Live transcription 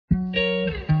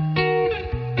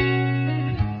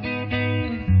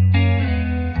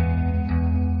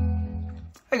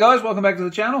guys, welcome back to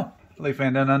the channel. Lee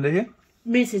Fan Down Under here.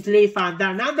 Mrs. Lee Fan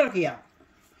Down Under here.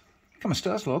 Come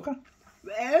estás, loca?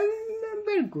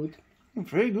 Very good.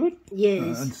 Very good. Yes.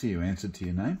 I didn't see you answered to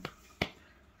your name.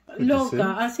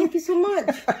 Loca, thank you so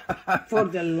much for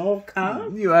the loca.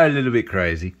 You are a little bit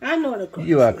crazy. I'm not crazy.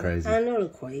 You are crazy. I'm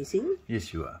not crazy.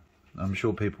 Yes, you are. I'm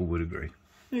sure people would agree.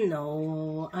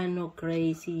 No, I'm not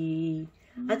crazy.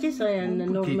 I just am a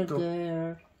normal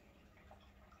girl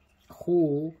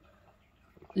who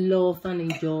love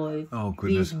and enjoy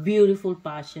this beautiful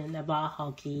passion about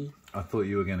hockey. I thought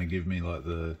you were going to give me like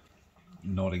the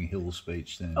Notting Hill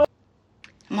speech then.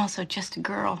 I'm also just a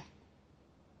girl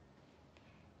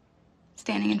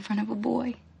standing in front of a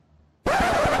boy.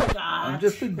 Oh, I'm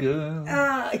just a girl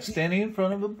standing in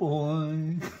front of a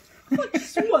boy. I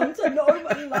just want a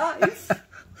normal life.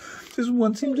 Just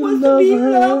want him to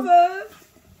love her.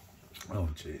 Oh,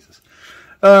 Jesus.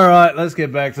 All right, let's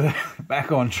get back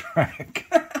on track.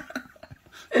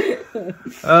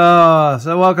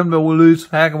 So welcome to Loose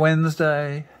Pack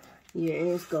Wednesday.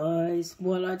 Yes, guys.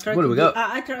 Well, I tried. What do we got?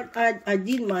 I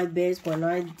did my best when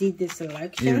I did the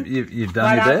selection. You've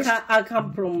done your best. I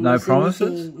can't promise. No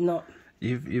promises. No.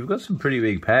 You've got some pretty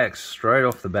big packs straight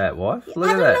off the bat, wife. Look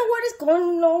I at don't that. know what is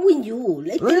going on with you.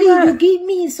 Lately, that. you give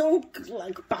me some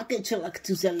like package like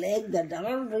to select that I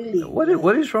don't really. What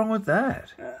is wrong with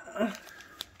that?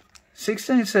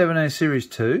 16-17 Series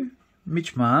 2,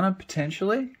 Mitch Marner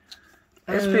potentially,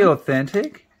 SP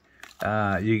Authentic.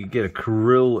 You could get a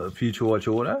Kirill Future Watch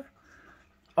auto,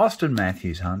 Austin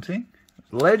Matthews Hunting,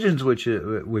 Legends, which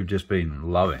we've just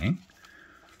been loving.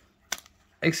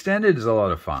 Extended is a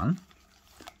lot of fun.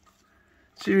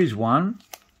 Series 1,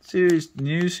 Series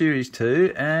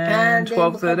 2, and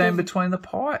 12-13 Between the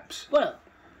Pipes. Well,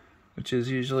 which is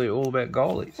usually all about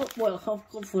goalies. Well,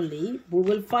 hopefully we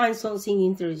will find something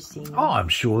interesting. Oh, I'm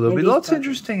sure there'll be lots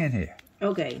interesting in here.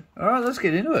 Okay. All right, let's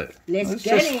get into it. Let's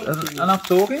get into it. Enough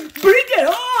talking? Bring it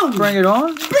on! Bring it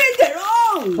on? Bring it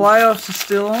on! Playoffs are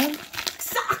still on.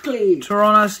 Exactly.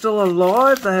 Toronto's still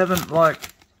alive. They haven't,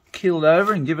 like, keeled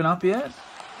over and given up yet.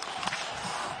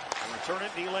 Return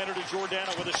it, Nylander to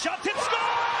Giordano with a shot. Tip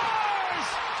scores!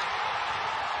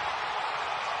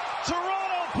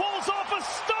 Toronto pulls off a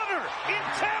stunner in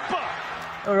Tampa.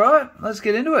 All right, let's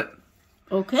get into it.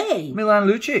 Okay. Milan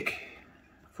Lucic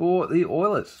for the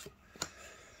Oilers.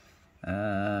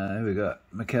 Here we got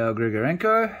Mikhail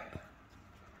Grigorenko.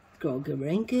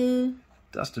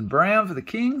 Dustin Brown for the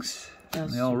Kings.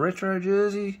 The old retro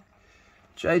jersey.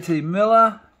 JT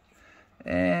Miller.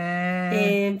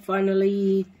 And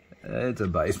finally... it's a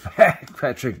base pack.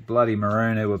 Patrick Bloody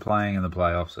Maroon, who we're playing in the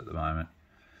playoffs at the moment.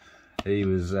 He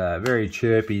was very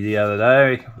chirpy the other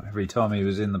day, every time he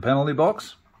was in the penalty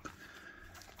box.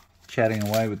 Chatting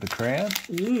away with the crowd.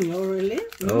 Oh, really?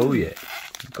 Oh, yeah.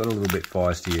 Got a little bit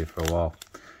feisty here for a while.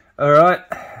 All right.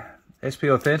 SP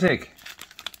Authentic.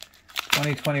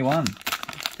 2021.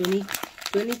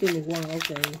 2021,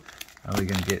 okay. Are we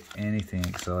going to get anything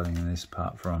exciting in this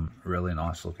apart from really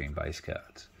nice looking base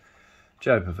cards?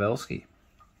 Joe Pavelski.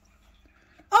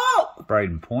 Oh!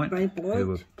 Braden Point, who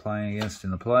we're playing against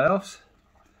in the playoffs.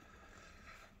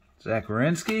 Zach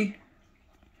Werenski.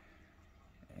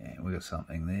 And we got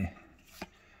something there.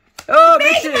 Oh,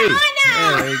 Mitchie!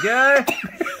 There we go.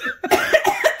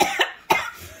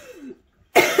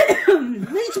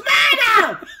 Mitch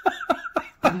Marner!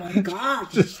 Oh my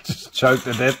God! just choked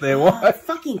to death there, wife.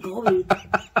 Fucking COVID.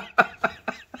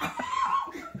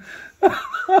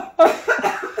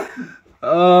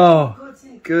 Oh,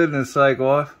 goodness sake,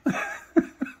 wife.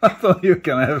 I thought you were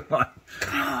going to have like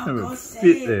a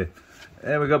fit there.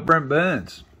 And we got Brent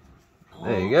Burns.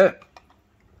 There you go.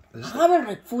 I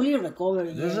haven't fully recovered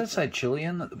yet. Does that say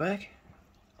Chilean at the back?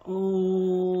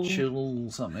 Oh.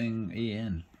 Chill something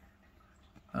EN.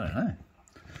 I don't know.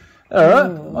 All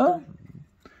right. Well,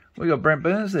 we got Brent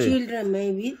Burns there. Children,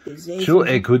 maybe.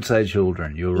 It could say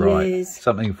children. You're right. Yes.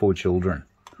 Something for children.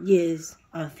 Yes,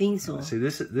 I think so. See,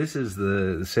 this is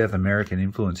the South American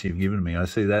influence you've given me. I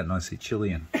see that and I see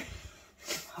Chilean.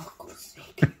 Oh, God's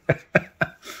sake.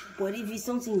 But if it's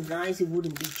something nice, it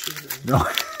wouldn't be children. No.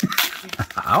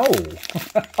 Ow.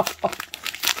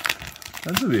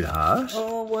 That's a bit harsh.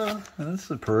 Oh, well. That's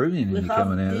the Peruvian in you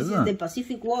coming out, isn't it? This is the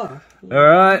Pacific War. All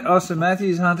right, Austin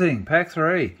Matthews Hunting, pack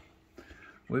 3.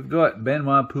 We've got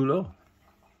Benoit Poulot.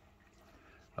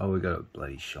 Oh, we've got a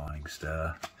bloody shining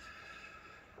star.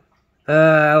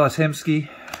 Alice Hemsky,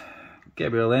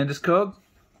 Gabriel Landeskog,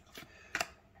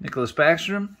 Nicholas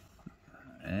Backstrom,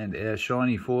 and our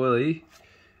shiny foilie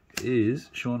is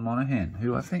Sean Monahan,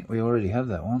 who I think we already have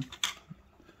that one.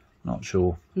 Not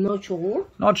sure. Not sure.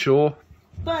 Not sure.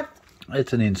 But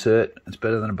It's an insert. It's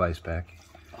better than a base pack.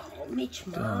 Mitch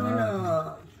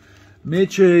Mana.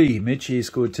 Mitchie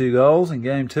scored 2 goals in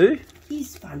game 2.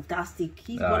 He's fantastic.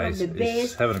 He's one of the He's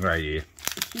best. having a great year.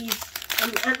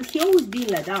 And he always been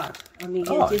like that. I mean,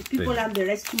 just people been-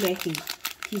 underestimate him.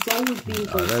 He's always been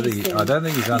I consistent. don't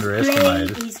think he's His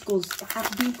underestimated. play has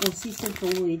been consistent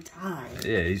all the time.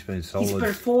 Yeah, he's been His solid.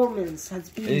 performance has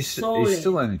been He's solid.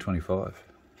 still only 25.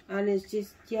 And it's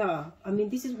just, yeah. I mean,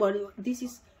 this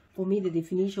is for me the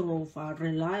definition of a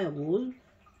reliable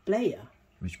player.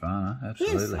 Mitch Barner,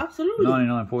 absolutely. Yes, absolutely.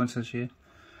 99 points this year.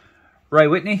 Ray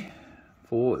Whitney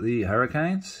for the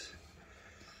Hurricanes.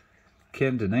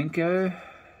 Ken Danenko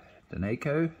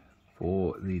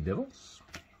for the Devils.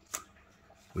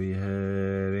 We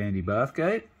have Andy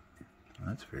Bathgate.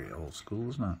 That's very old school,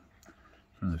 isn't it?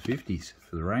 From the 50s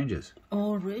for the Rangers.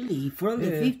 Oh, really? From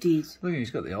the Yeah. 50s? Look,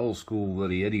 he's got the old school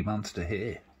bloody Eddie Munster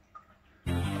hair.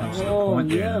 Comes to the Oh, point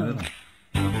there in yeah. the middle.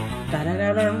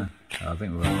 Da-da-da-dum, I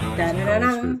think we've got a gold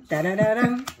da-da-da-dum, script.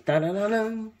 da-da-da-dum,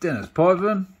 da-da-da-dum. Dennis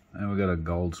Pipeman, and we've got a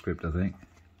gold script, I think.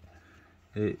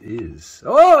 It is.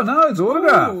 Oh, no, it's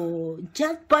autograph. Oh,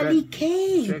 Jack Buddy Jack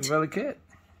Kate. Valley Cat.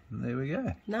 There we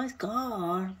go. Nice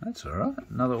car. That's all right.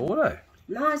 Another auto.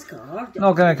 Nice car.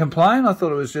 Not going to complain. I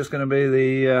thought it was just going to be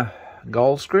the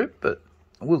gold script, but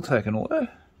we'll take an auto.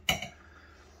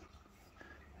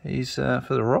 He's for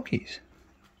the Rockies.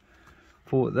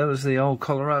 That was the old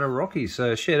Colorado Rockies.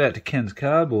 So shout out to Ken's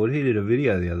Cardboard. He did a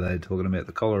video the other day talking about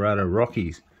the Colorado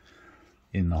Rockies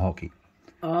in the hockey.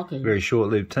 Okay. Very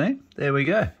short-lived team. There we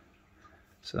go.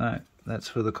 So that's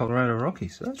for the Colorado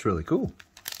Rockies. So that's really cool.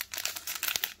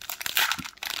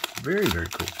 Very, very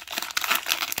cool.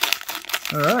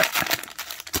 All right.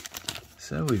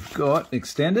 So we've got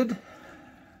extended.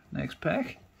 Next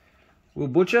pack. Will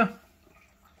Butcher.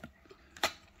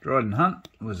 Dryden Hunt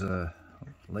was a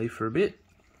leaf for a bit.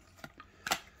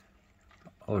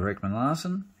 Oliver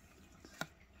Ekman-Larsson.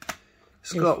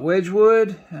 Scott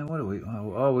Wedgwood. And what do we...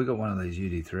 Oh, we got one of these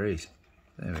UD3s.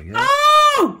 There we go.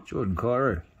 Oh! Jordan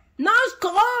Cairo. Nice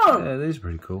car! Yeah, these are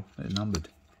pretty cool. They're numbered.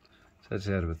 So that's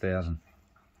out of 1,000.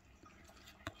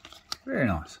 Very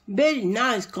nice. Very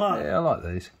nice car. Yeah, I like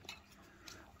these.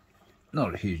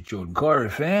 Not a huge Jordan Cairo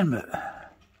fan, but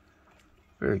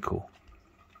very cool.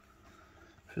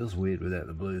 Feels weird without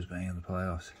the Blues being in the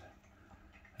playoffs.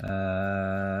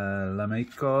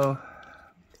 Lamico,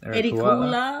 Eddie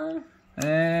Kula,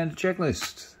 and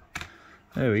checklist.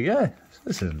 There we go. So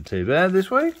this isn't too bad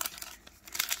this week.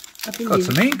 I think Got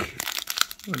some ink.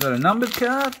 We've got a numbered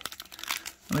card.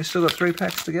 And we've still got 3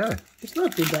 packs to go. it's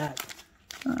not too bad.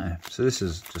 No. So this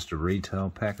is just a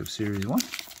retail pack of Series 1.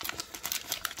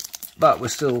 But we're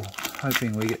still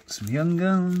hoping we get some Young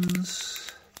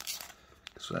Guns.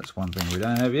 So that's one thing we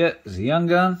don't have yet, is a Young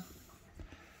Gun.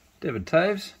 Devin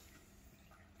Taves.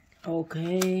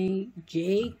 Okay,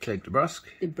 Jake, Jake DeBrusque.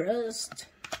 the breast.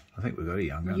 I think we've got a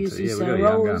Young Gun. UC So yeah, we've got a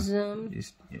Young Gun.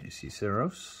 Saros, UC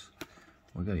Saros.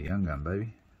 We've got a Young Gun,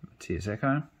 baby. Matthias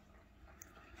Ekholm.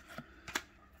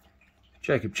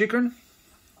 Jacob Chikrin.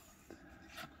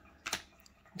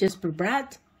 Jesper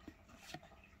Bratt,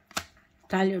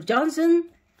 Tyler Johnson,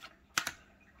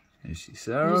 UC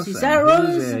Saros. UC And Saros.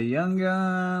 here's our Young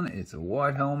Gun. It's a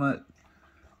white helmet.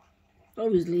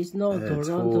 obviously it's not It's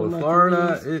Toronto. for Florida.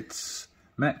 Mavericks. It's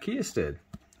Matt Kierstead.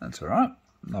 That's all right.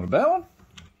 Not a bad one.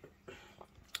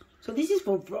 So this is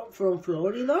from Florida?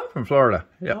 From Florida.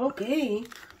 Yeah. Okay.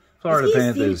 Florida is he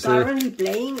Panthers. still currently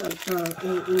playing in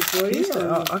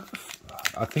Florida?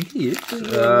 I think he is.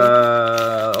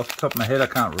 Off the top of my head, I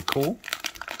can't recall.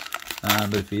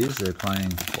 But if he is, they're playing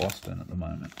Boston at the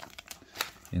moment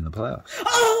in the playoffs.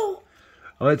 Oh!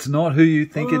 Oh, it's not who you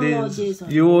think it is. Yes, I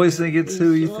You know. always think it's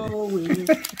who you think. Always.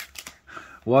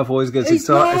 Wife always gets It's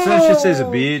excited. As soon as she sees a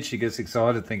not. beard, she gets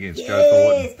excited thinking it's Joe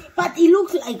Thornton. Yes, but he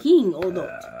looks like him, or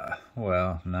not?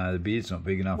 Well, no, the beard's not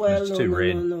big enough. Well, It's no, too no,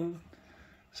 red. no.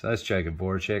 So that's Jacob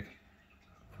Voracek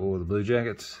for the Blue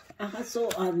Jackets. I saw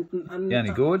Yanni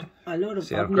Gourde a lot of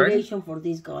Seattle admiration for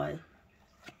this guy.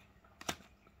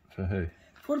 for who?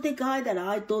 For the guy that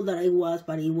I thought that I was,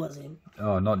 but he wasn't.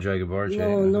 Oh, not Jacob Voracek.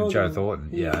 No, Joe no. Thornton.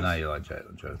 Yeah, Yes. I know you like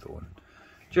Joe Thornton.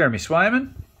 Jeremy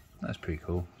Swayman. That's pretty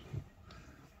cool.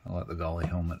 I like the goalie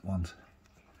helmet ones.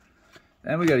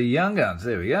 And we got a Young Guns.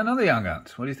 There we go. Another Young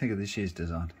Guns. What do you think of this year's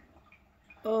design?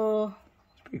 Oh,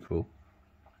 It's pretty cool.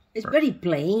 it's very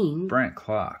plain, Brant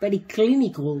Clark. very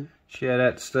clinical. Shout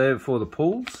out to Steve for the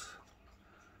pools.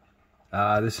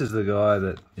 This is the guy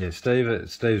that, yeah,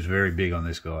 Steve's very big on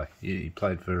this guy. He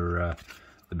played for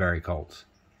the Barrie Colts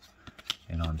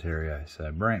in Ontario.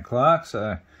 So Brant Clark.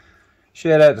 So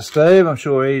shout out to Steve. I'm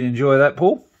sure he'd enjoy that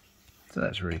pool. So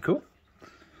that's really cool.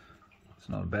 It's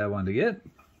not a bad one to get.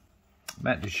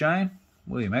 Matt Duchene,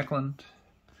 William Eklund,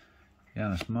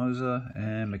 Jonas Moser,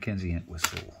 and Mackenzie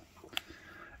Entwistle.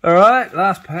 All right,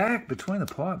 last pack, Between the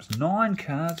Pipes. 9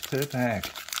 cards per pack.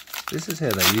 This is how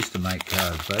they used to make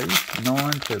cards, baby.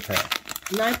 9 per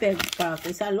pack. 9 per pack.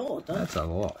 It's a lot, huh? That's a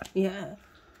lot. Yeah.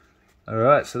 All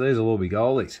right, so these will all be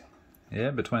goalies.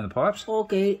 Yeah, Between the Pipes.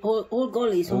 Okay, all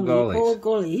goalies. All only. goalies. All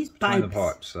goalies. Between the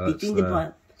Pipes. So that's Between the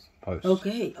pipes. Posts.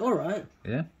 Okay, all right.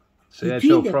 Yeah. Between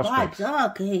CHL the prospects.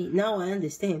 pipes. Okay, now I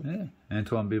understand. Yeah.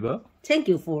 Antoine Bibeau. Thank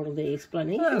you for the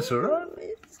explanation. That's all right.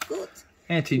 It's good.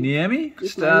 Antti Niemi, Good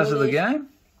stars of the knowledge. game.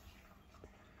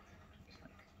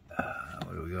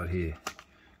 What do we got here?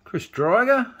 Chris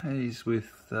Dreiger. He's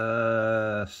with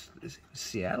is he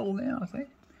Seattle now, I think.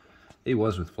 He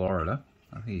was with Florida.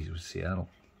 I think he's with Seattle.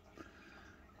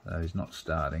 Though he's not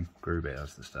starting.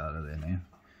 Grubauer's the starter there now.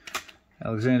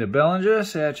 Alexander Bellinger,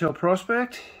 CHL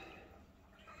prospect.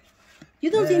 You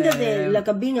don't think that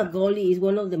And- being a goalie is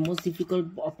one of the most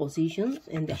difficult positions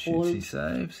in the Shoots, whole he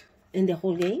saves.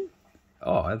 game?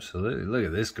 Oh, absolutely. Look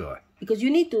at this guy. Because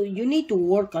you need to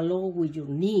work a lot with your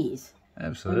knees. I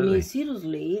Absolutely. mean,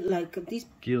 seriously, like this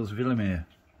Gilles Villemere.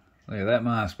 Look at that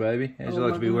mask, baby. How'd you Oh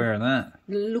like my to be God. wearing that?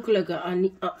 look like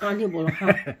an animal.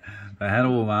 Huh? The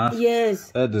Hannibal mask.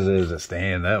 Yes, That deserves a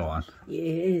stand, that one.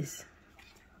 yes.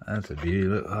 That's a beauty.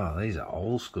 Look, oh, these are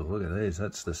old school. Look at these.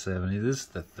 That's the 70s. This is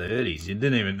the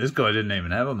 30s. This guy didn't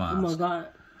even have a Oh my mask. God.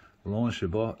 Lorne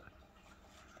Chabot.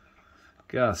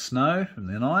 Garth Snow from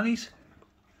the 90s.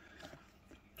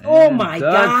 Oh And my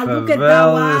Doug God, look at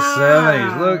Favell that in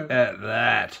the one. 70s. Look at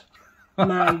that.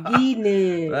 My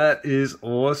goodness. That is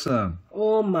awesome.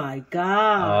 Oh my Oh,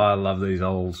 God. I love these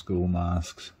old school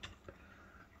masks.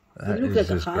 They look like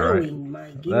a Halloween. My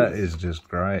That goodness. is just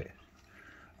great.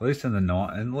 At least in the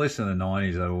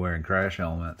 90s, they were wearing crash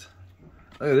helmets.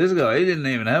 Look at this guy. He didn't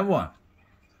even have one.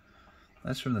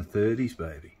 That's from the 30s,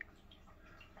 baby.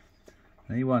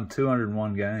 And he won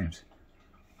 201 games.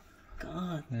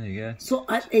 God. There you go. So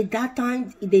at that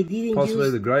time they didn't Possibly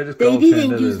use. the greatest They didn't goaltender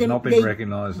that use has them. not been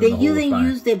recognised in They the Hall of didn't Fame.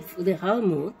 use the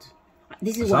helmet.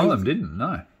 This is Some why. of them didn't,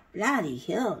 no. Bloody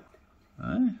hell.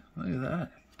 Eh? Look at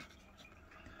that.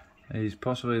 He's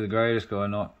possibly the greatest guy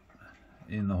not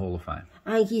in the Hall of Fame.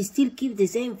 And he still keeps the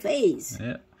same face.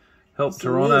 Yeah. Helped It's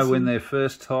Toronto amazing. win their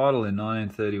first title in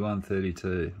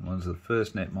 1931-32. Was the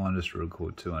first netminders to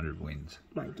record 200 wins.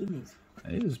 My goodness.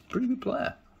 He was a pretty good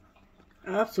player.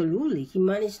 Absolutely. He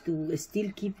managed to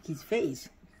still keep his face.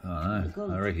 I know.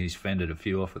 God. I reckon he's fended a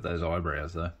few off with those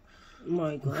eyebrows, though.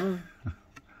 My God.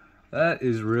 That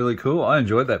is really cool. I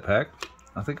enjoyed that pack.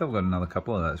 I think I've got another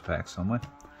couple of those packs somewhere.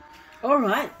 All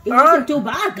right. It All wasn't right. too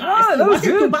bad, guys. Ah, It that was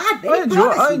wasn't good. too bad. Very I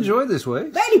promising. enjoyed this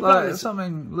week. Very promising.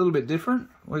 Something a little bit different.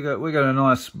 We got a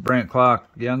nice Brant Clark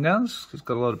Young Guns. It's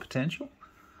got a lot of potential.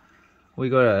 We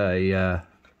got a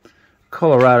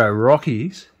Colorado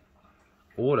Rockies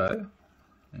auto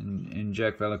in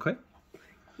Jack Valaquette.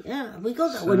 Yeah, we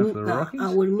got Center for the Rockies.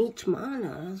 our Mitch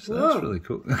Mana as So well. that's really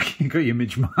cool. You got your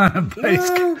Mitch Marner base.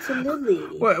 Yeah,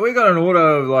 absolutely. Well, we got an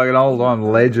auto of like an old time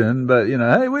legend, but you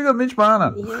know, hey, we got Mitch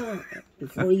Marner. Yeah,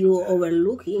 before you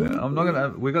overlooking. I'm not gonna.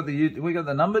 We got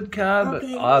the numbered card,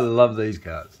 Okay. but I love these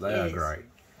cards. They are Yes. great.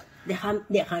 The Hannibal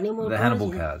The cards,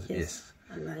 Hannibal yeah. cards, yes.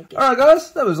 I like it. All right,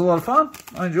 guys, that was a lot of fun.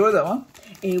 I enjoyed that one.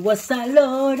 It was a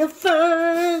lot of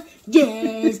fun.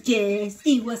 Yes, yes.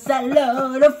 It was a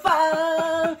lot of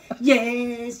fun.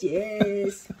 Yes,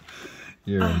 yes.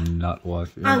 You're a nut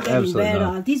wife. You're I'm an getting absolute better.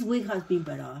 nut. This week has been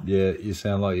better. Yeah, you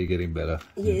sound like you're getting better.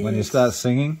 Yes. When you start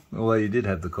singing, although you did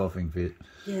have the coughing fit.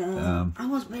 Yeah. I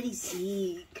was very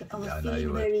sick. I was I know feeling you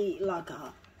were. very like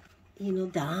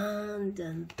down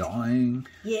and Dying.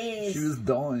 yes. She was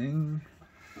dying.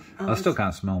 I still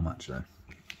can't smell much though.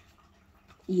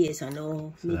 Yes, I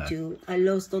know. Me So- too. I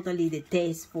lost totally the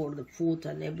taste for the food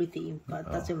and everything,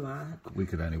 but doesn't matter. We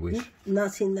could only wish.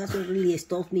 Nothing doesn't really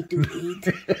stop me to eat.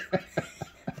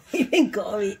 Even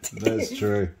COVID. That's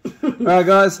true. All right,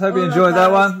 guys. Hope you All enjoyed right, that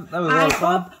guys. one. That was a lot of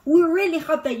fun. We really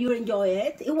hope that you enjoy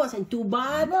it. It wasn't too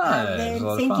bad. No, And it then was a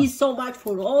lot of thank fun. you so much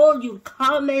for all your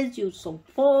comments, your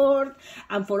support,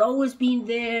 and for always being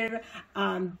there.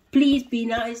 Please be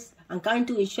nice and kind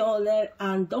to each other,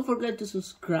 and don't forget to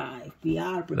subscribe. We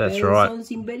are preparing right.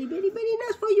 something very, very, very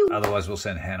nice for you. Otherwise, we'll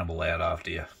send Hannibal out after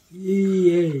you.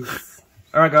 Yes.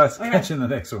 All right, guys. Catch you in the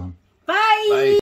next one. Bye. Bye.